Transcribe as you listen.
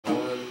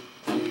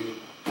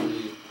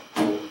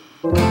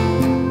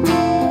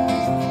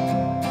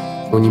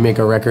When you make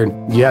a record,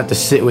 you have to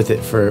sit with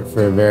it for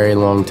a very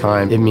long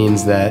time. It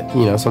means that,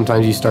 you know,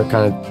 sometimes you start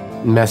kind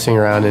of messing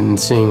around and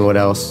seeing what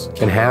else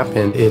can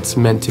happen. It's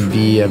meant to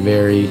be a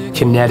very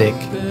kinetic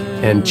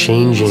and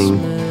changing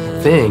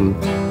thing.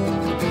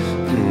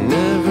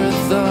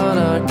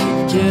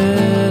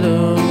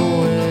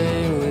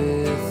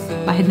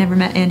 I had never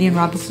met Andy and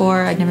Rob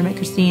before. I'd never met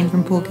Christine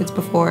from Pool Kids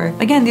before.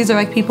 Again, these are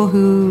like people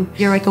who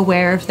you're like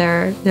aware of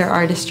their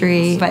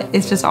artistry, but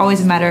it's just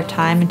always a matter of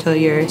time until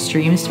your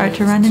streams start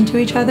to run into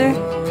each other.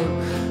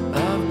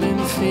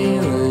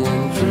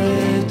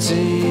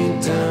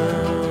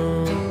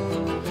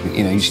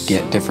 You know, you just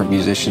get different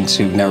musicians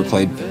who've never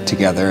played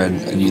together, and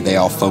they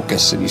all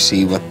focus, and you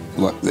see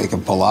what they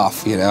can pull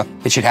off, you know?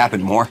 It should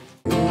happen more.